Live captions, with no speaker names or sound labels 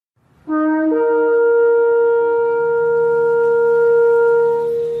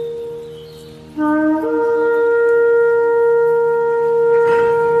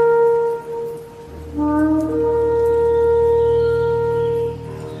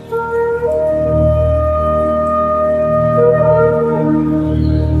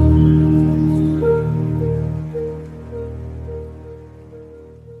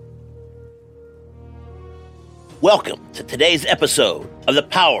Welcome to today's episode of The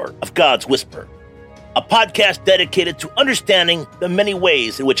Power of God's Whisper, a podcast dedicated to understanding the many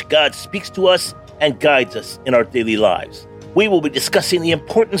ways in which God speaks to us and guides us in our daily lives. We will be discussing the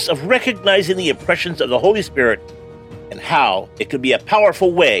importance of recognizing the impressions of the Holy Spirit and how it can be a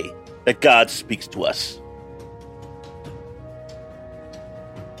powerful way that God speaks to us.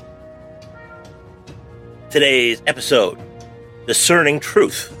 Today's episode, Discerning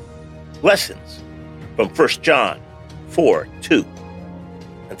Truth, Lessons from 1 John 4:2.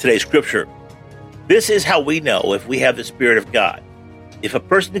 And today's scripture, this is how we know if we have the Spirit of God. If a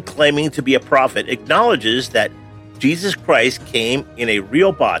person claiming to be a prophet acknowledges that Jesus Christ came in a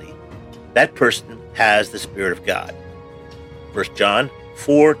real body, that person has the Spirit of God. 1 John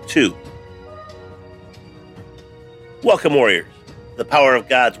 4:2. Welcome, warriors, to the Power of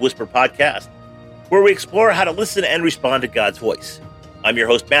God's Whisper podcast, where we explore how to listen and respond to God's voice. I'm your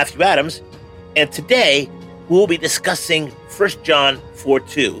host, Matthew Adams, and today we'll be discussing 1 John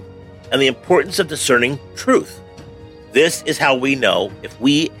 4:2 and the importance of discerning truth. This is how we know if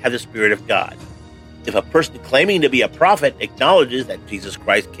we have the Spirit of God. If a person claiming to be a prophet acknowledges that Jesus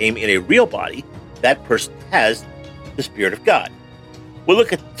Christ came in a real body, that person has the Spirit of God. We'll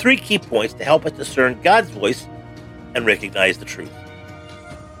look at 3 key points to help us discern God's voice and recognize the truth.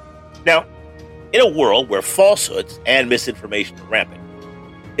 Now, in a world where falsehoods and misinformation are rampant,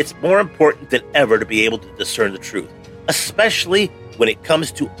 it's more important than ever to be able to discern the truth, especially when it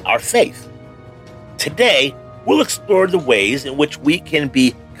comes to our faith. Today, we'll explore the ways in which we can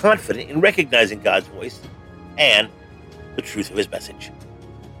be confident in recognizing God's voice and the truth of His message.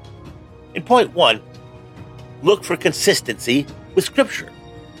 In point 1, look for consistency with Scripture.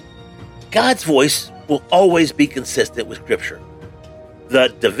 God's voice will always be consistent with Scripture.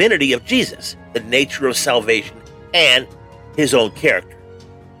 The divinity of Jesus, the nature of salvation, and His own character.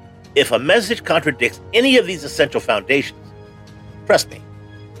 If a message contradicts any of these essential foundations, trust me,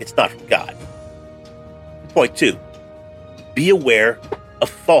 it's not from God. Point 2, be aware of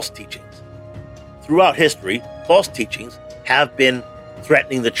false teachings. Throughout history, false teachings have been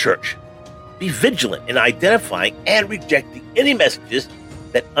threatening the church. Be vigilant in identifying and rejecting any messages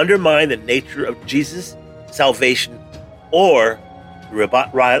that undermine the nature of Jesus, salvation, or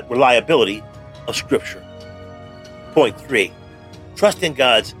the reliability of Scripture. Point 3, trust in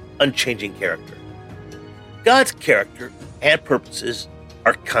God's unchanging character. God's character and purposes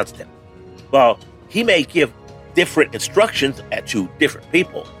are constant. While He may give different instructions to different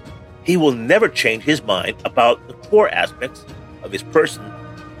people, He will never change His mind about the core aspects of His person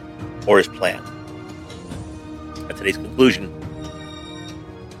or His plan. And today's conclusion,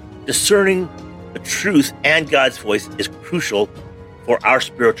 discerning the truth and God's voice is crucial for our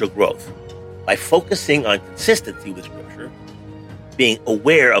spiritual growth. By focusing on consistency with Scripture, being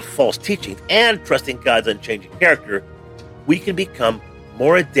aware of false teachings, and trusting God's unchanging character, we can become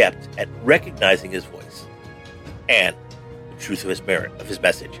more adept at recognizing His voice and the truth of His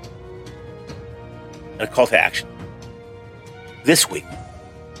message. And a call to action. This week,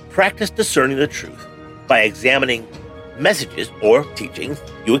 practice discerning the truth by examining messages or teachings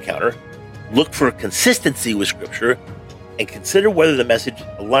you encounter, look for consistency with Scripture, and consider whether the message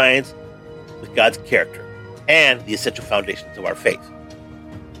aligns with God's character and the essential foundations of our faith.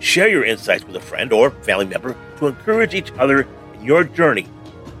 Share your insights with a friend or family member to encourage each other in your journey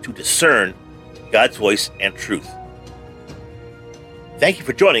to discern God's voice and truth. Thank you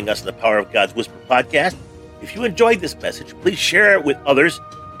for joining us on the Power of God's Whisper podcast. If you enjoyed this message, please share it with others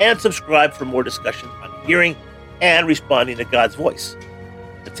and subscribe for more discussion on hearing and responding to God's voice.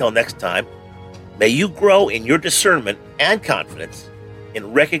 Until next time, may you grow in your discernment and confidence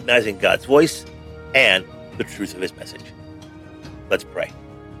in recognizing God's voice and the truth of His message. Let's pray.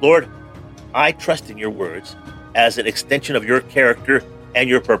 Lord, I trust in your words as an extension of your character and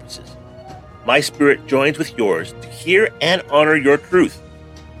your purposes. My spirit joins with yours to hear and honor your truth.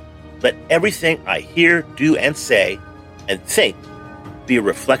 Let everything I hear, do, and say, and think be a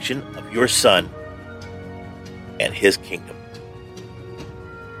reflection of your Son and His kingdom.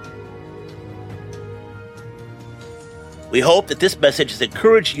 We hope that this message has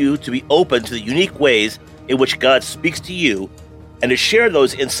encouraged you to be open to the unique ways in which God speaks to you and to share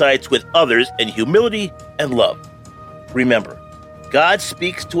those insights with others in humility and love. Remember, God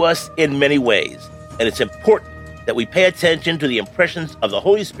speaks to us in many ways, and it's important that we pay attention to the impressions of the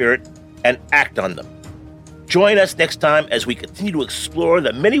Holy Spirit and act on them. Join us next time as we continue to explore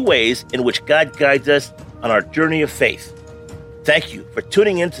the many ways in which God guides us on our journey of faith. Thank you for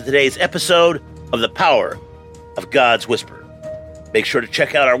tuning in to today's episode of The Power of God's Whisper. Make sure to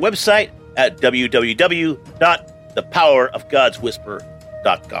check out our website at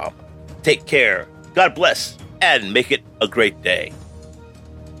www.thepowerofgodswhisper.com. Take care. God bless. and make it a great day.